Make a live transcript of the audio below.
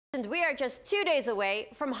And we are just 2 days away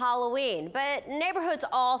from Halloween, but neighborhoods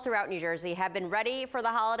all throughout New Jersey have been ready for the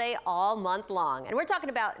holiday all month long. And we're talking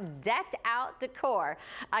about decked out decor.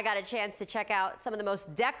 I got a chance to check out some of the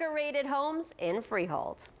most decorated homes in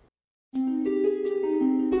Freehold.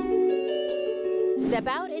 Step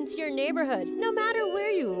out into your neighborhood, no matter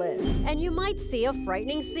where you live, and you might see a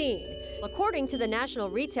frightening scene. According to the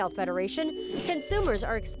National Retail Federation, consumers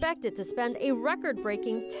are expected to spend a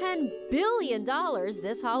record-breaking $10 billion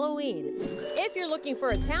this Halloween. If you're looking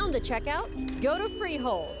for a town to check out, go to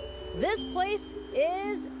Freehold. This place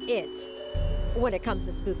is it when it comes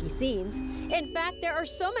to spooky scenes. In fact, there are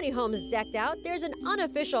so many homes decked out, there's an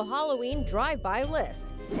unofficial Halloween drive-by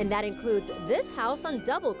list. And that includes this house on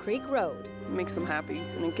Double Creek Road. It makes them happy,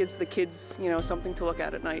 and it gives the kids, something to look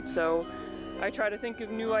at night. So I try to think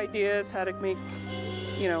of new ideas, how to make,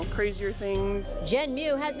 crazier things. Jen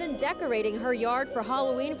Mew has been decorating her yard for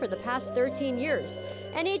Halloween for the past 13 years.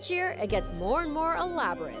 And each year, it gets more and more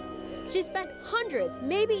elaborate. She spent hundreds,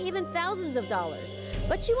 maybe even thousands of dollars,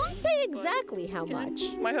 but she won't say exactly how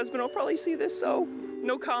much. My husband will probably see this, so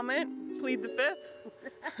no comment, plead the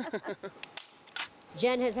fifth.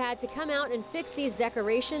 Jen has had to come out and fix these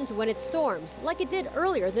decorations when it storms, like it did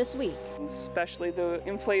earlier this week. Especially the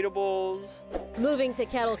inflatables. Moving to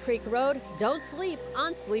Kettle Creek Road, don't sleep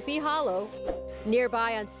on Sleepy Hollow.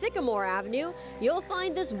 Nearby on Sycamore Avenue, you'll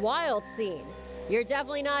find this wild scene. You're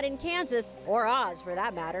definitely not in Kansas, or Oz for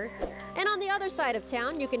that matter. And on the other side of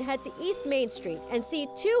town, you can head to East Main Street and see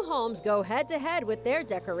two homes go head-to-head with their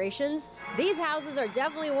decorations. These houses are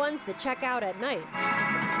definitely ones to check out at night.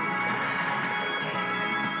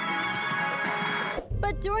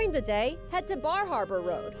 But during the day, head to Bar Harbor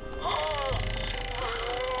Road.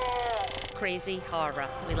 Crazy horror.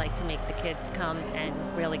 We like to make the kids come and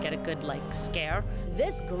really get a good, scare.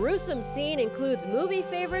 This gruesome scene includes movie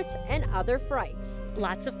favorites and other frights.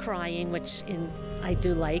 Lots of crying, which I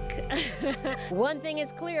do like. One thing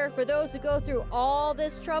is clear for those who go through all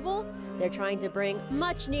this trouble, they're trying to bring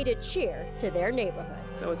much-needed cheer to their neighborhood.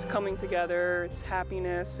 So it's coming together, it's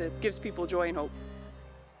happiness, it gives people joy and hope.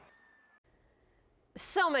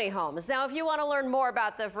 So many homes. Now, if you want to learn more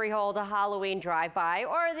about the Freehold Halloween drive-by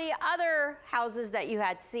or the other houses that you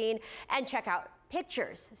had seen and check out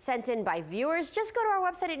pictures sent in by viewers, just go to our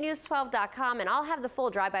website at news12.com and I'll have the full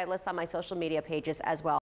drive-by list on my social media pages as well.